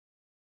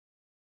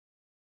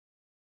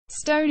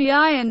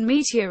Stony-iron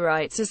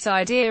meteorites or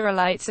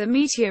siderolites are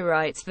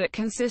meteorites that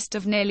consist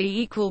of nearly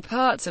equal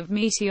parts of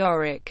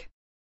meteoric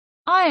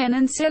iron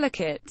and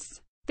silicates.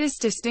 This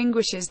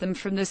distinguishes them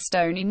from the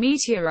stony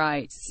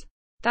meteorites,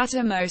 that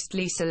are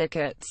mostly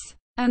silicates,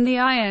 and the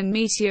iron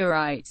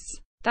meteorites,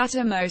 that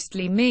are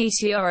mostly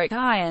meteoric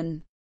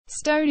iron.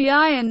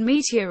 Stony-iron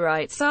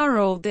meteorites are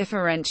all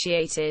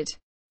differentiated,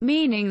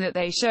 meaning that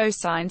they show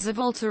signs of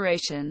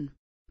alteration.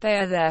 They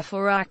are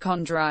therefore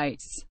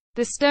achondrites.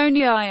 The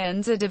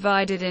stony-irons are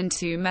divided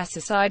into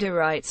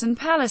Mesosiderites and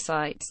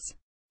Pallasites.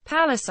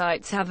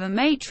 Pallasites have a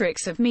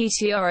matrix of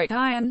meteoric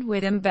iron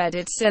with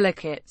embedded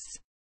silicates,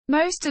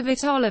 most of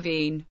it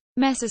olivine.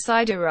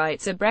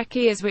 Mesosiderites are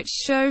breccias which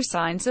show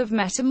signs of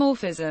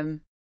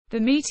metamorphism. The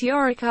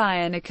meteoric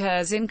iron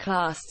occurs in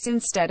clasts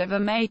instead of a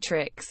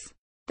matrix.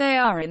 They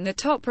are in the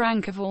top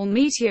rank of all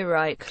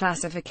meteorite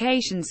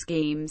classification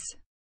schemes,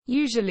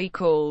 usually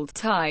called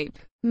type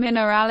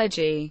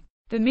mineralogy.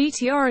 The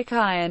meteoric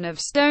iron of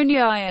stony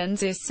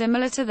irons is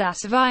similar to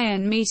that of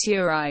iron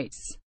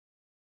meteorites,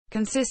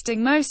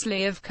 consisting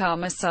mostly of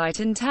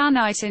carmesite and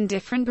tannite in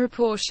different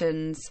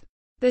proportions.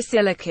 The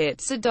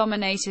silicates are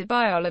dominated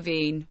by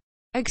olivine.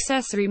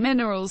 Accessory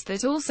minerals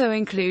that also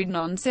include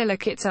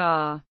non-silicates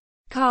are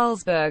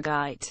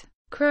Carlsbergite,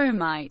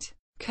 chromite,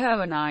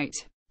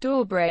 cohenite,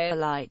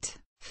 dorbriolite,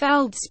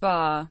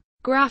 feldspar,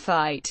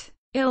 graphite,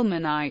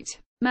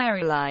 ilmenite,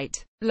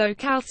 merilite,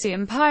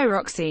 low-calcium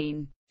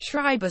pyroxene,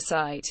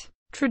 schreibersite,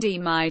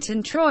 tridymite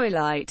and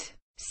troilite.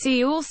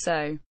 See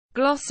also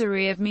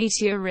Glossary of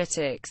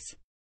Meteoritics.